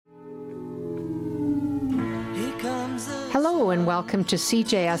Hello and welcome to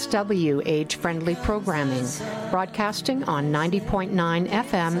CJSW Age-Friendly Programming, broadcasting on 90.9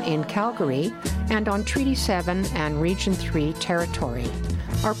 FM in Calgary and on Treaty 7 and Region 3 territory.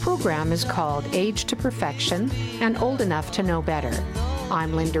 Our program is called Age to Perfection and Old Enough to Know Better.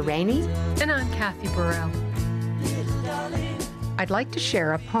 I'm Linda Rainey. And I'm Kathy Burrell. I'd like to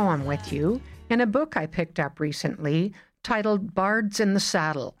share a poem with you in a book I picked up recently titled Bards in the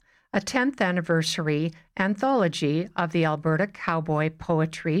Saddle, a 10th anniversary anthology of the Alberta Cowboy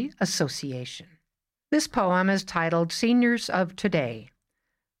Poetry Association. This poem is titled Seniors of Today.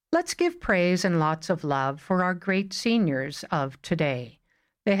 Let's give praise and lots of love for our great seniors of today.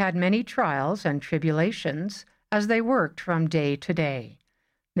 They had many trials and tribulations as they worked from day to day.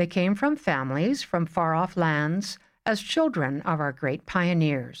 They came from families from far-off lands as children of our great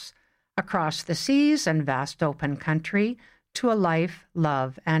pioneers, across the seas and vast open country, to a life,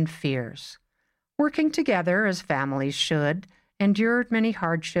 love, and fears. Working together as families should, endured many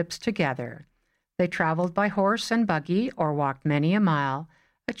hardships together. They traveled by horse and buggy or walked many a mile,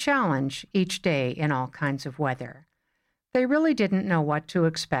 a challenge each day in all kinds of weather. They really didn't know what to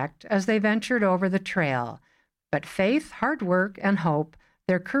expect as they ventured over the trail, but faith, hard work, and hope,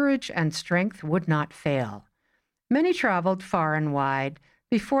 their courage and strength would not fail. Many traveled far and wide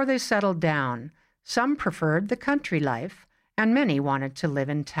before they settled down. Some preferred the country life, and many wanted to live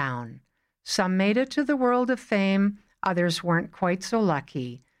in town. Some made it to the world of fame, others weren't quite so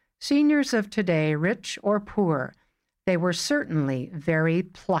lucky. Seniors of today, rich or poor, they were certainly very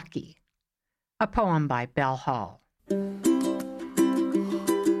plucky. A poem by Bell Hall.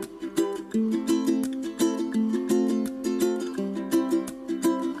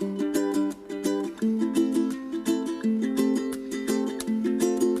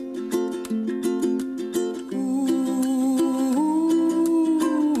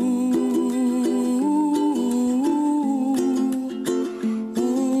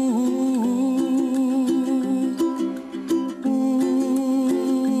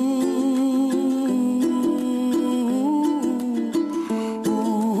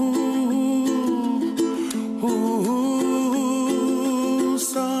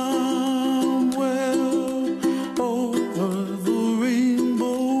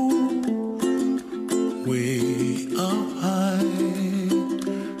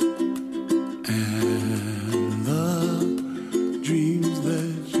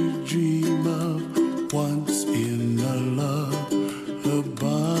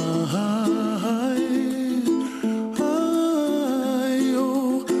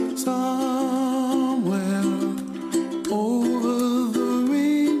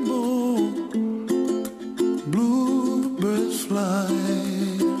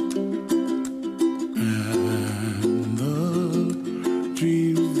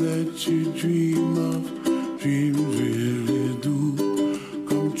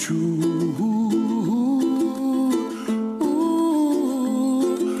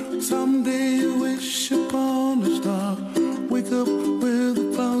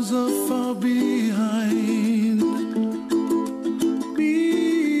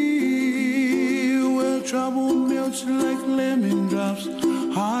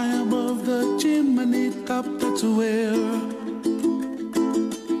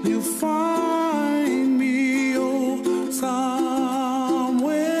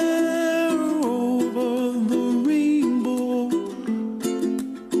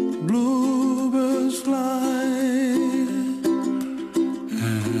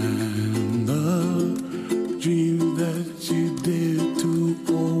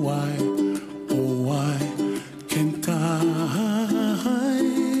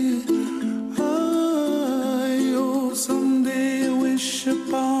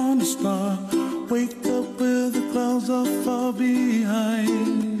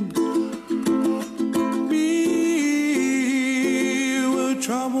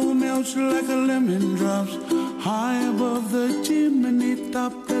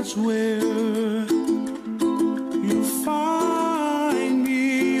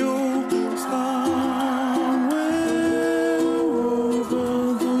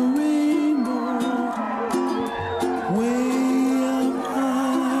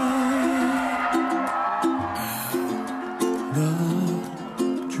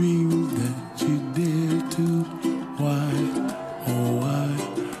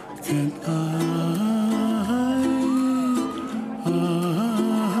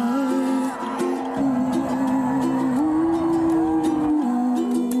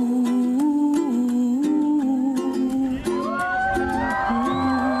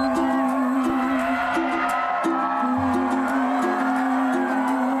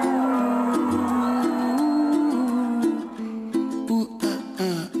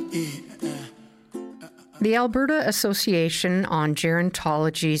 The Alberta Association on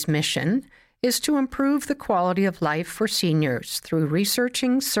Gerontology's mission is to improve the quality of life for seniors through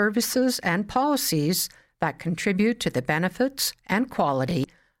researching services and policies that contribute to the benefits and quality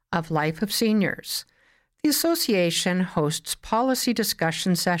of life of seniors. The association hosts policy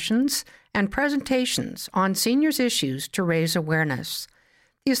discussion sessions and presentations on seniors' issues to raise awareness.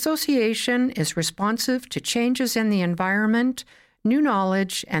 The association is responsive to changes in the environment, new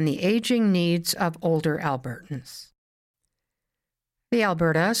knowledge, and the aging needs of older Albertans. The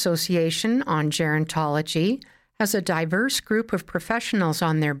Alberta Association on Gerontology has a diverse group of professionals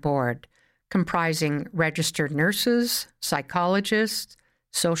on their board, comprising registered nurses, psychologists,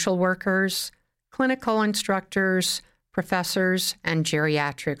 social workers, clinical instructors, professors, and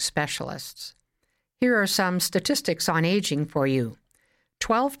geriatric specialists. Here are some statistics on aging for you.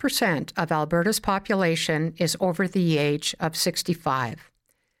 12% of Alberta's population is over the age of 65.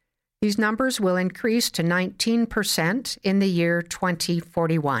 These numbers will increase to 19% in the year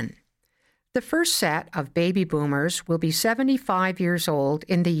 2041. The first set of baby boomers will be 75 years old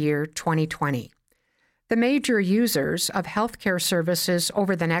in the year 2020. The major users of healthcare services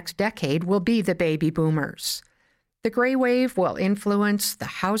over the next decade will be the baby boomers. The gray wave will influence the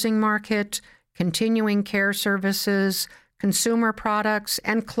housing market, continuing care services, consumer products,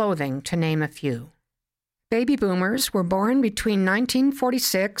 and clothing, to name a few. Baby boomers were born between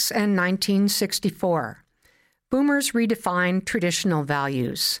 1946 and 1964. Boomers redefined traditional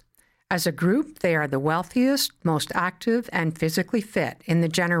values. As a group, they are the wealthiest, most active, and physically fit in the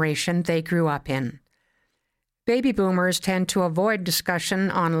generation they grew up in. Baby boomers tend to avoid discussion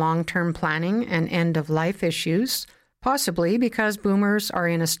on long-term planning and end-of-life issues, possibly because boomers are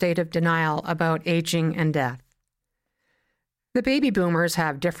in a state of denial about aging and death. The baby boomers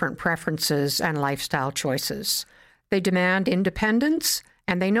have different preferences and lifestyle choices. They demand independence,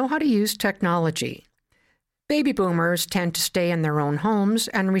 and they know how to use technology. Baby boomers tend to stay in their own homes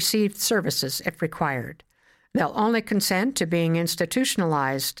and receive services if required. They'll only consent to being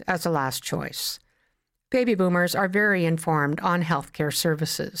institutionalized as a last choice. Baby boomers are very informed on healthcare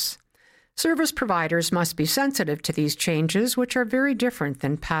services. Service providers must be sensitive to these changes, which are very different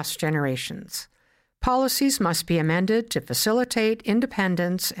than past generations. Policies must be amended to facilitate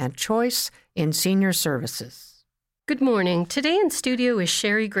independence and choice in senior services. Good morning. Today in studio is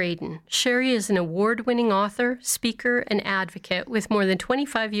Sherry Graydon. Sherry is an award-winning author, speaker, and advocate with more than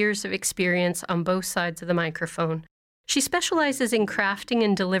 25 years of experience on both sides of the microphone. She specializes in crafting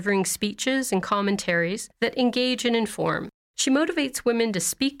and delivering speeches and commentaries that engage and inform. She motivates women to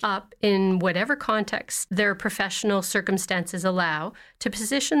speak up in whatever context their professional circumstances allow to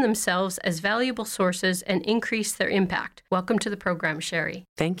position themselves as valuable sources and increase their impact. Welcome to the program, Sherry.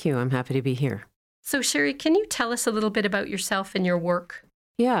 Thank you. I'm happy to be here. So, Sherry, can you tell us a little bit about yourself and your work?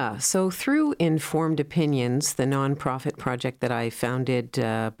 Yeah, so through Informed Opinions, the nonprofit project that I founded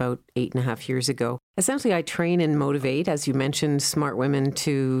about 8.5 years ago, essentially I train and motivate, as you mentioned, smart women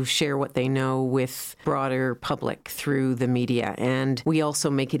to share what they know with broader public through the media. And we also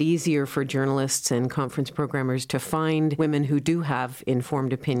make it easier for journalists and conference programmers to find women who do have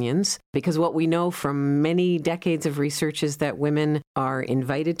informed opinions, because what we know from many decades of research is that women are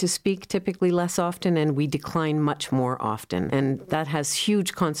invited to speak typically less often, and we decline much more often. And that has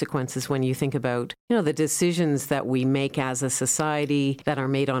huge consequences when you think about, the decisions that we make as a society that are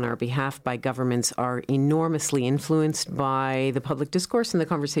made on our behalf by governments are enormously influenced by the public discourse and the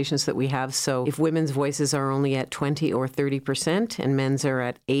conversations that we have. So if women's voices are only at 20 or 30% and men's are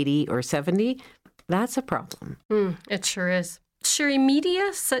at 80 or 70, that's a problem. It sure is. Sherry,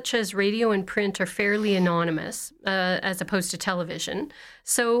 media such as radio and print are fairly anonymous as opposed to television.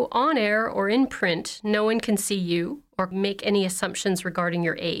 So on air or in print, no one can see you or make any assumptions regarding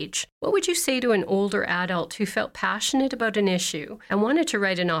your age. What would you say to an older adult who felt passionate about an issue and wanted to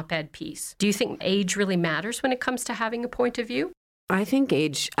write an op-ed piece? Do you think age really matters when it comes to having a point of view? I think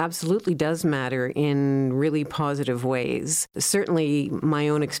age absolutely does matter in really positive ways. Certainly my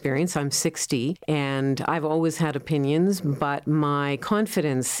own experience, I'm 60 and I've always had opinions, but my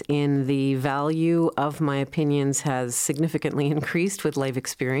confidence in the value of my opinions has significantly increased with life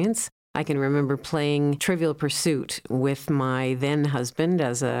experience. I can remember playing Trivial Pursuit with my then husband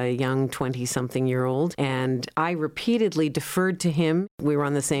as a young 20-something-year-old, and I repeatedly deferred to him. We were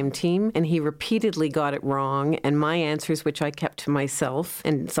on the same team, and he repeatedly got it wrong, and my answers, which I kept to myself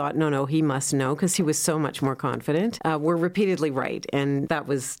and thought, no, he must know, because he was so much more confident, were repeatedly right. And that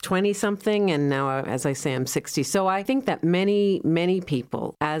was 20-something, and now, as I say, I'm 60. So I think that many, many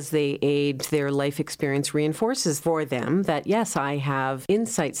people, as they age, their life experience reinforces for them that, yes, I have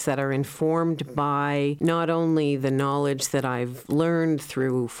insights that are informed by not only the knowledge that I've learned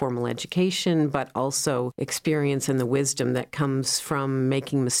through formal education, but also experience and the wisdom that comes from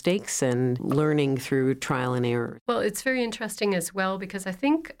making mistakes and learning through trial and error. Well, it's very interesting as well, because I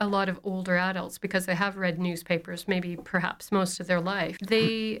think a lot of older adults, because they have read newspapers maybe perhaps most of their life,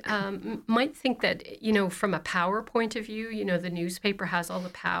 they might think that, from a power point of view, the newspaper has all the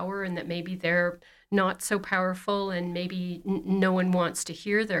power and that maybe they're not so powerful and maybe no one wants to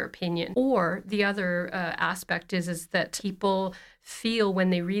hear their opinion. Or the other aspect is that people feel when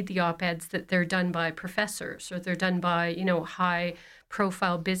they read the op-eds that they're done by professors or they're done by, high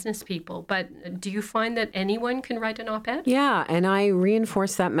profile business people. But do you find that anyone can write an op-ed? Yeah, and I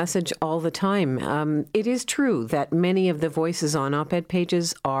reinforce that message all the time. It is true that many of the voices on op-ed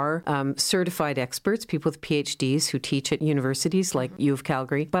pages are certified experts, people with PhDs who teach at universities like U of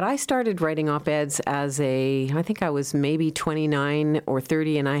Calgary. But I started writing op-eds I think I was maybe 29 or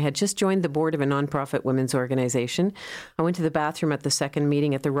 30, and I had just joined the board of a nonprofit women's organization. I went to the bathroom at the second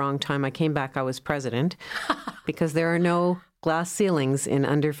meeting at the wrong time. I came back, I was president, because there are no glass ceilings in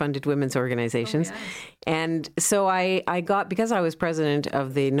underfunded women's organizations. Oh, yes. And so because I was president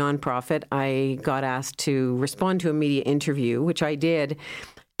of the nonprofit, I got asked to respond to a media interview, which I did.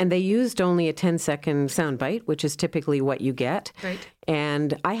 And they used only a 10-second soundbite, which is typically what you get. Right.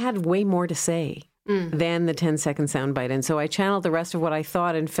 And I had way more to say than the 10-second soundbite. And so I channeled the rest of what I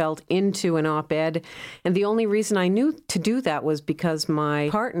thought and felt into an op-ed. And the only reason I knew to do that was because my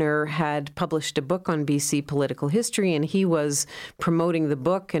partner had published a book on BC political history, and he was promoting the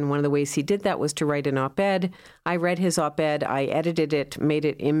book. And one of the ways he did that was to write an op-ed. I read his op-ed, I edited it, made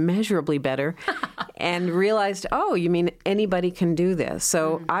it immeasurably better, and realized, oh, you mean anybody can do this?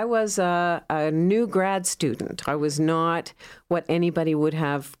 So I was a new grad student. I was not what anybody would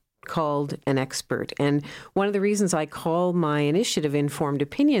have called an expert. And one of the reasons I call my initiative Informed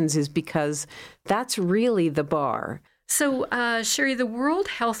Opinions is because that's really the bar. So, Sherry, the World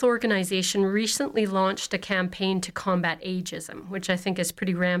Health Organization recently launched a campaign to combat ageism, which I think is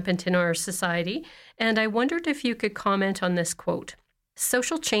pretty rampant in our society. And I wondered if you could comment on this quote.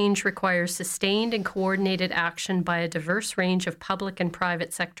 Social change requires sustained and coordinated action by a diverse range of public and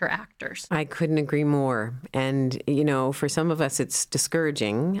private sector actors. I couldn't agree more. And, for some of us, it's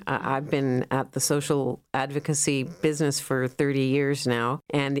discouraging. I've been at the social advocacy business for 30 years now,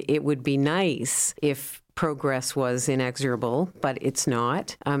 and it would be nice if progress was inexorable, but it's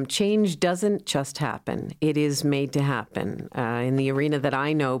not. Change doesn't just happen. It is made to happen. In the arena that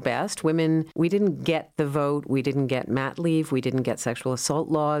I know best, women, we didn't get the vote, we didn't get mat leave, we didn't get sexual assault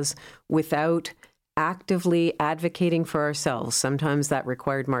laws without actively advocating for ourselves. Sometimes that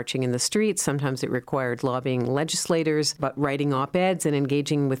required marching in the streets. Sometimes it required lobbying legislators. But writing op-eds and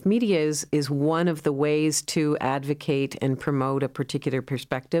engaging with media is one of the ways to advocate and promote a particular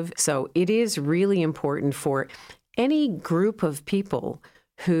perspective. So it is really important for any group of people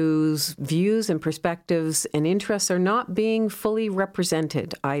whose views and perspectives and interests are not being fully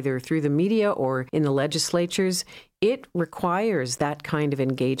represented either through the media or in the legislatures. It requires that kind of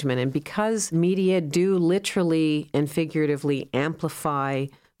engagement. And because media do literally and figuratively amplify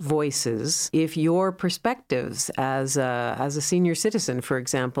voices, if your perspectives as a senior citizen, for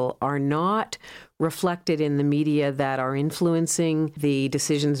example, are not reflected in the media that are influencing the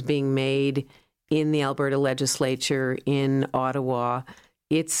decisions being made in the Alberta legislature, in Ottawa,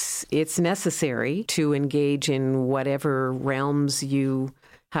 it's necessary to engage in whatever realms you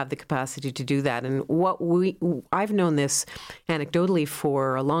have the capacity to do that. And I've known this anecdotally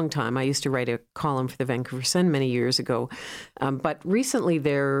for a long time. I used to write a column for the Vancouver Sun many years ago. But recently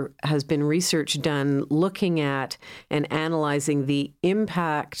there has been research done looking at and analyzing the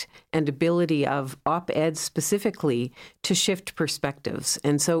impact and ability of op-eds specifically to shift perspectives.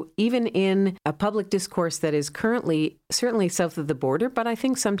 And so even in a public discourse that is currently, certainly south of the border, but I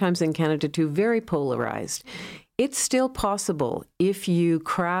think sometimes in Canada too, very polarized, it's still possible if you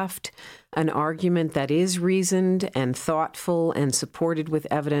craft an argument that is reasoned and thoughtful and supported with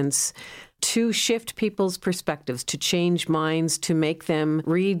evidence to shift people's perspectives, to change minds, to make them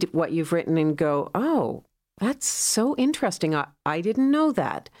read what you've written and go, oh, that's so interesting. I didn't know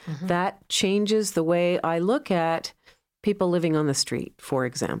that. Mm-hmm. That changes the way I look at people living on the street, for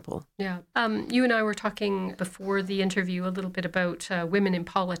example. Yeah. You and I were talking before the interview a little bit about women in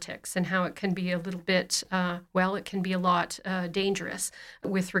politics and how it can be a little bit, it can be a lot dangerous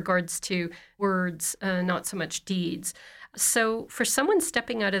with regards to words, not so much deeds. So for someone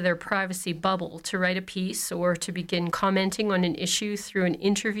stepping out of their privacy bubble to write a piece or to begin commenting on an issue through an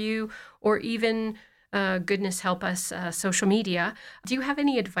interview or even goodness help us, social media. Do you have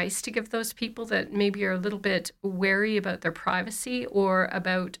any advice to give those people that maybe are a little bit wary about their privacy or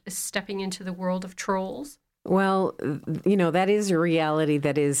about stepping into the world of trolls? Well, that is a reality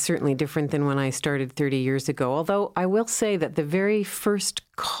that is certainly different than when I started 30 years ago. Although I will say that the very first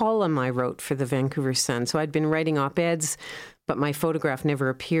column I wrote for the Vancouver Sun, so I'd been writing op-eds, but my photograph never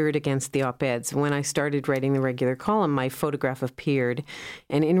appeared against the op-eds. When I started writing the regular column, my photograph appeared.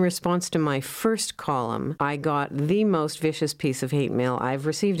 And in response to my first column, I got the most vicious piece of hate mail I've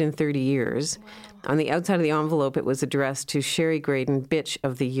received in 30 years. Wow. On the outside of the envelope, it was addressed to Sherry Graydon, Bitch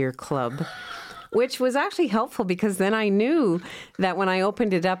of the Year Club. Which was actually helpful because then I knew that when I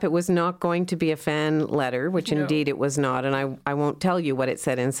opened it up, it was not going to be a fan letter, which indeed it was not. And I won't tell you what it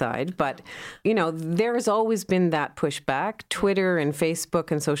said inside. But, there has always been that pushback. Twitter and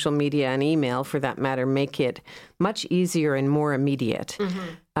Facebook and social media and email, for that matter, make it much easier and more immediate.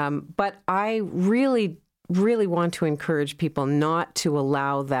 Mm-hmm. But I really want to encourage people not to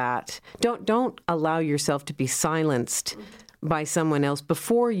allow that. Don't allow yourself to be silenced by someone else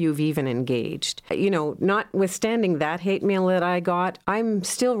before you've even engaged. Notwithstanding that hate mail that I got, I'm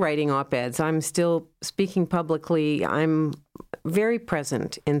still writing op-eds. I'm still speaking publicly. I'm very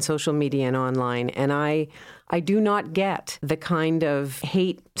present in social media and online. And I do not get the kind of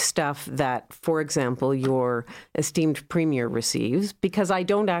hate stuff that, for example, your esteemed premier receives because I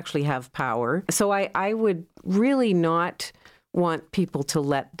don't actually have power. So I would really not want people to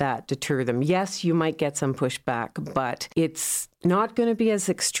let that deter them. Yes, you might get some pushback, but it's not going to be as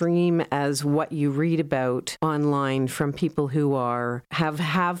extreme as what you read about online from people who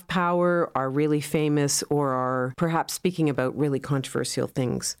have power, are really famous, or are perhaps speaking about really controversial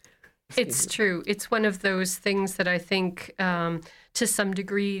things. It's true. It's one of those things that I think, to some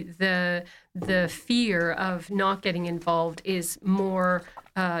degree, the fear of not getting involved is more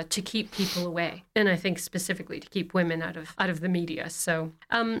to keep people away, and I think specifically to keep women out of the media. So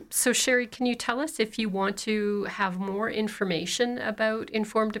Sherry, can you tell us if you want to have more information about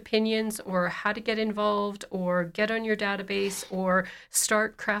Informed Opinions, or how to get involved, or get on your database, or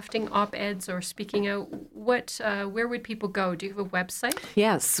start crafting op-eds or speaking out? Where would people go? Do you have a website?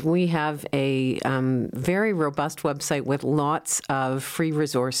 Yes, we have a very robust website with lots of free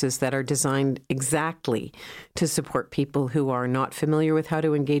resources that are designed exactly to support people who are not familiar with how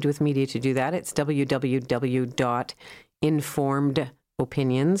to engage with media. To do that, it's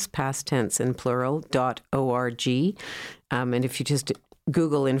www.informedopinions, past tense and plural, .org. And if you just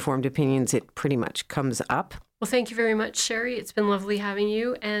Google Informed Opinions, it pretty much comes up. Well, thank you very much, Sherry. It's been lovely having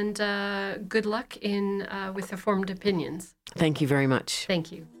you, and good luck with Informed Opinions. Thank you very much.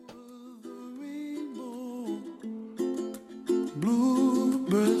 Thank you.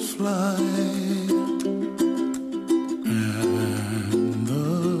 Bluebirds fly, and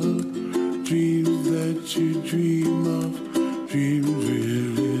the dreams that you dream of, dreams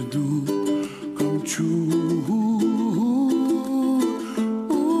really do come true.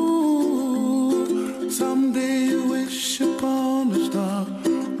 Ooh, someday you wish upon a star,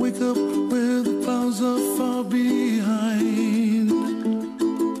 wake up where the clouds are far behind.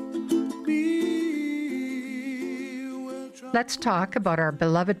 Let's talk about our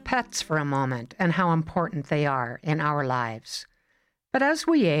beloved pets for a moment and how important they are in our lives. But as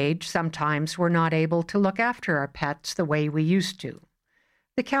we age, sometimes we're not able to look after our pets the way we used to.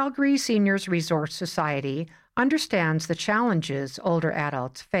 The Calgary Seniors Resource Society understands the challenges older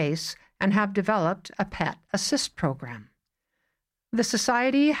adults face and have developed a Pet Assist program. The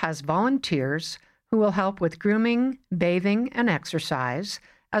Society has volunteers who will help with grooming, bathing, and exercise,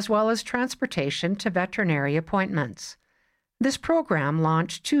 as well as transportation to veterinary appointments. This program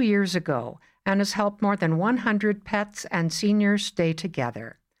launched 2 years ago and has helped more than 100 pets and seniors stay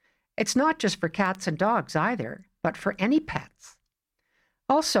together. It's not just for cats and dogs either, but for any pets.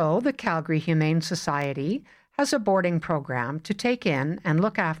 Also, the Calgary Humane Society has a boarding program to take in and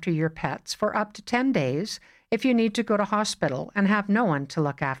look after your pets for up to 10 days if you need to go to hospital and have no one to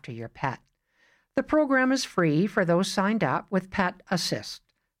look after your pet. The program is free for those signed up with Pet Assist.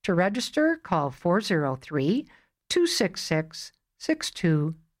 To register, call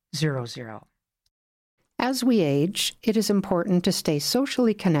 403-266-6200. As we age, it is important to stay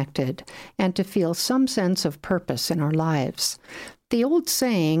socially connected and to feel some sense of purpose in our lives. The old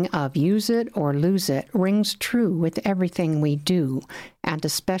saying of use it or lose it rings true with everything we do, and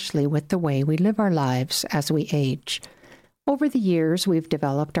especially with the way we live our lives as we age. Over the years, we've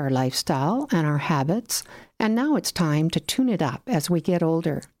developed our lifestyle and our habits, and now it's time to tune it up as we get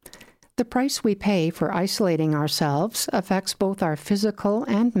older. The price we pay for isolating ourselves affects both our physical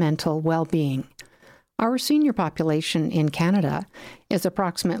and mental well-being. Our senior population in Canada is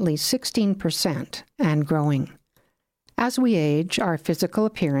approximately 16% and growing. As we age, our physical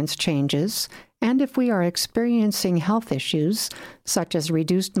appearance changes, and if we are experiencing health issues, such as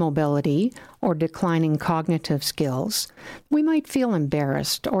reduced mobility or declining cognitive skills, we might feel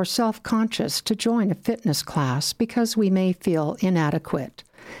embarrassed or self-conscious to join a fitness class because we may feel inadequate.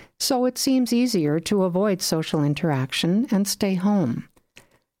 So it seems easier to avoid social interaction and stay home.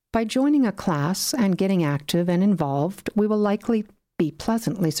 By joining a class and getting active and involved, we will likely be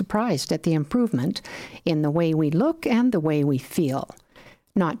pleasantly surprised at the improvement in the way we look and the way we feel,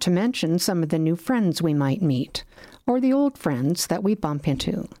 not to mention some of the new friends we might meet, or the old friends that we bump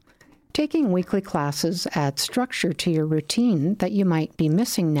into. Taking weekly classes adds structure to your routine that you might be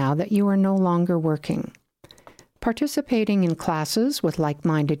missing now that you are no longer working. Participating in classes with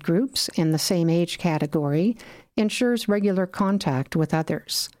like-minded groups in the same age category ensures regular contact with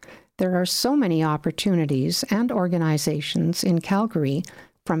others. There are so many opportunities and organizations in Calgary,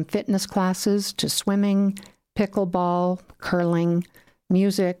 from fitness classes to swimming, pickleball, curling,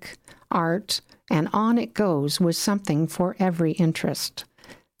 music, art, and on it goes with something for every interest.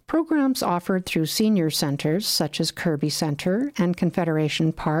 Programs offered through senior centers such as Kirby Centre and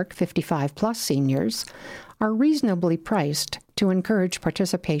Confederation Park 55-plus seniors are reasonably priced to encourage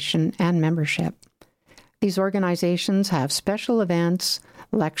participation and membership. These organizations have special events,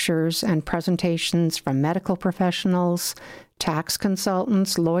 lectures, and presentations from medical professionals, tax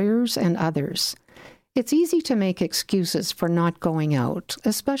consultants, lawyers, and others. It's easy to make excuses for not going out,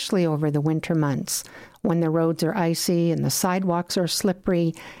 especially over the winter months, when the roads are icy and the sidewalks are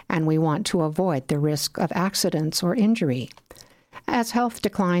slippery, and we want to avoid the risk of accidents or injury. As health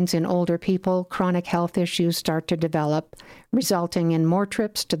declines in older people, chronic health issues start to develop, resulting in more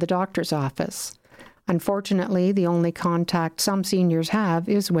trips to the doctor's office. Unfortunately, the only contact some seniors have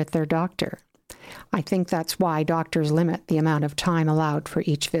is with their doctor. I think that's why doctors limit the amount of time allowed for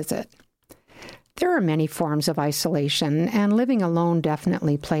each visit. There are many forms of isolation, and living alone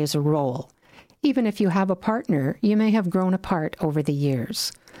definitely plays a role. Even if you have a partner, you may have grown apart over the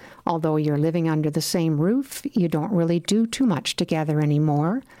years. Although you're living under the same roof, you don't really do too much together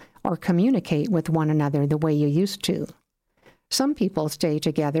anymore or communicate with one another the way you used to. Some people stay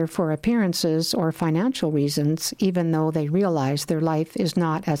together for appearances or financial reasons, even though they realize their life is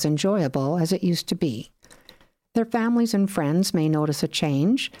not as enjoyable as it used to be. Their families and friends may notice a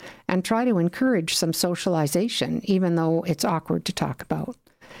change and try to encourage some socialization, even though it's awkward to talk about.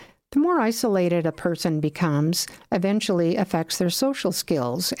 The more isolated a person becomes, eventually affects their social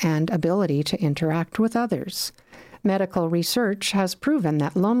skills and ability to interact with others. Medical research has proven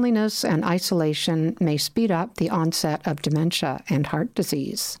that loneliness and isolation may speed up the onset of dementia and heart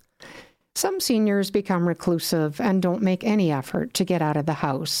disease. Some seniors become reclusive and don't make any effort to get out of the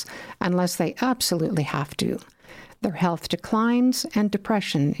house unless they absolutely have to. Their health declines and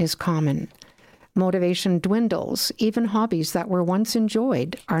depression is common. Motivation dwindles. Even hobbies that were once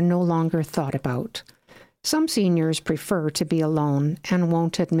enjoyed are no longer thought about. Some seniors prefer to be alone and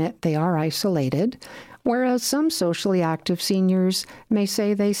won't admit they are isolated, whereas some socially active seniors may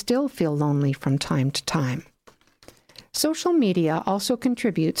say they still feel lonely from time to time. Social media also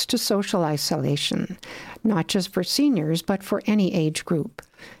contributes to social isolation, not just for seniors, but for any age group.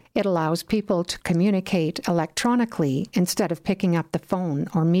 It allows people to communicate electronically instead of picking up the phone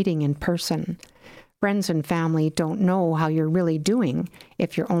or meeting in person. Friends and family don't know how you're really doing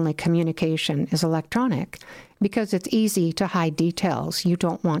if your only communication is electronic, because it's easy to hide details you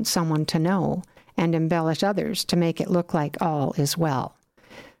don't want someone to know and embellish others to make it look like all is well.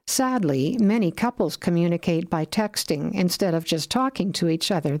 Sadly, many couples communicate by texting instead of just talking to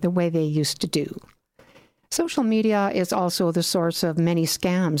each other the way they used to do. Social media is also the source of many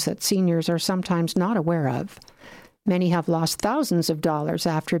scams that seniors are sometimes not aware of. Many have lost thousands of dollars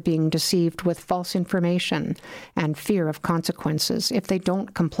after being deceived with false information and fear of consequences if they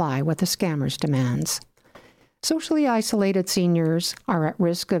don't comply with the scammer's demands. Socially isolated seniors are at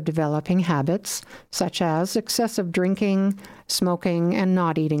risk of developing habits such as excessive drinking, smoking, and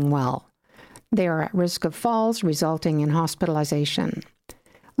not eating well. They are at risk of falls resulting in hospitalization.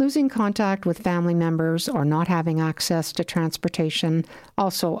 Losing contact with family members or not having access to transportation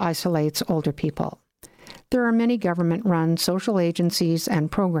also isolates older people. There are many government-run social agencies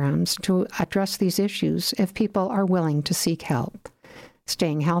and programs to address these issues if people are willing to seek help.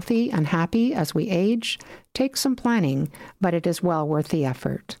 Staying healthy and happy as we age takes some planning, but it is well worth the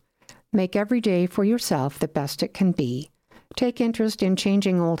effort. Make every day for yourself the best it can be. Take interest in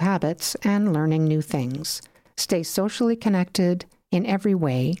changing old habits and learning new things. Stay socially connected in every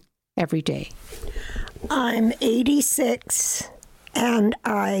way, every day. I'm 86, and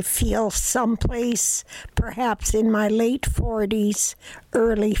I feel someplace perhaps in my late 40s,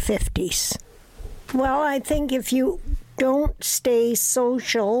 early 50s. Well, I think if you don't stay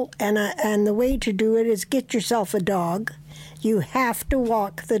social, and the way to do it is get yourself a dog. You have to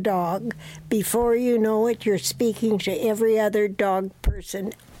walk the dog. Before you know it, you're speaking to every other dog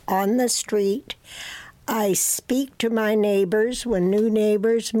person on the street. I speak to my neighbors. When new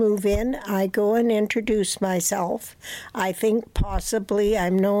neighbors move in, I go and introduce myself. I think possibly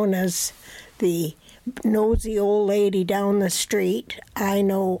I'm known as the nosy old lady down the street. I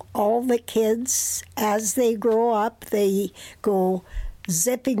know all the kids. As they grow up, they go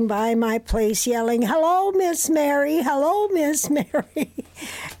zipping by my place yelling, "Hello, Miss Mary, hello, Miss Mary."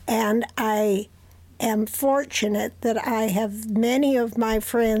 And I am fortunate that I have many of my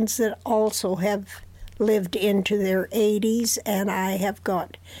friends that also have lived into their 80s, and I have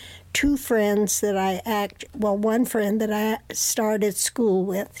got two friends that one friend that I started school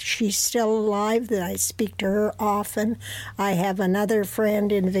with. She's still alive, that I speak to her often. I have another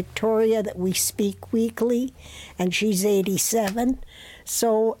friend in Victoria that we speak weekly, and she's 87.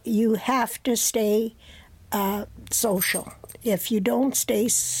 So you have to stay social. If you don't stay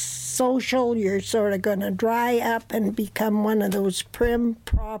social, you're sort of going to dry up and become one of those prim,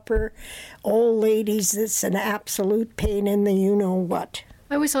 proper old ladies that's an absolute pain in the you-know-what.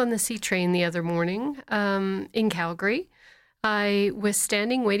 I was on the C train the other morning in Calgary. I was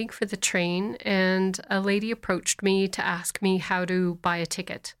standing waiting for the train, and a lady approached me to ask me how to buy a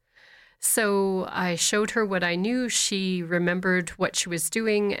ticket. So I showed her what I knew. She remembered what she was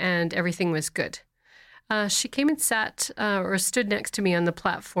doing, and everything was good. She came and sat or stood next to me on the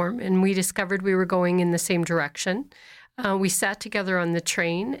platform, and we discovered we were going in the same direction. We sat together on the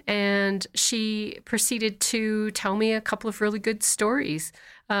train, and she proceeded to tell me a couple of really good stories.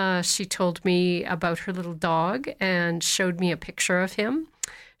 She told me about her little dog and showed me a picture of him.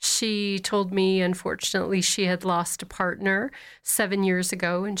 She told me, unfortunately, she had lost a partner 7 years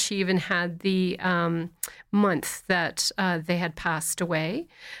ago, and she even had the month that they had passed away.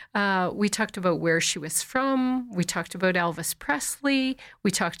 We talked about where she was from. We talked about Elvis Presley.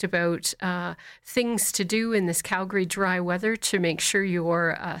 We talked about things to do in this Calgary dry weather to make sure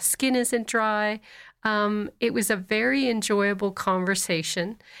your skin isn't dry. It was a very enjoyable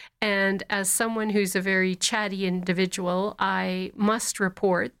conversation. And as someone who's a very chatty individual, I must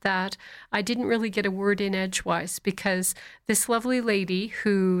report that I didn't really get a word in edgewise, because this lovely lady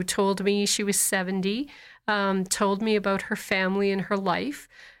who told me she was 70, told me about her family and her life,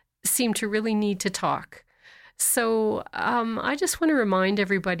 seemed to really need to talk. So I just want to remind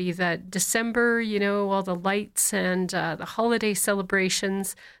everybody that December, all the lights and the holiday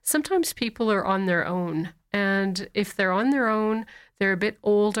celebrations, sometimes people are on their own. And if they're on their own, they're a bit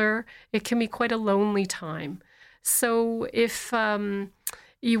older, it can be quite a lonely time. So if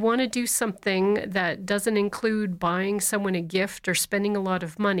you want to do something that doesn't include buying someone a gift or spending a lot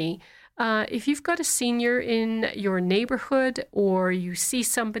of money, if you've got a senior in your neighborhood, or you see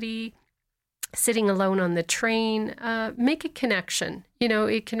somebody sitting alone on the train, make a connection.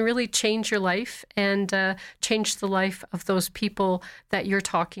 It can really change your life and change the life of those people that you're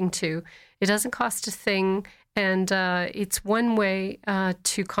talking to. It doesn't cost a thing, and it's one way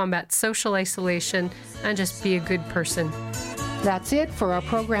to combat social isolation and just be a good person. That's it for our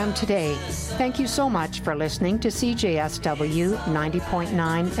program today. Thank you so much for listening to CJSW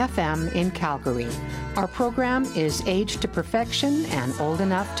 90.9 FM in Calgary. Our program is Age to Perfection and Old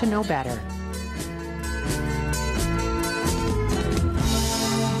Enough to Know Better.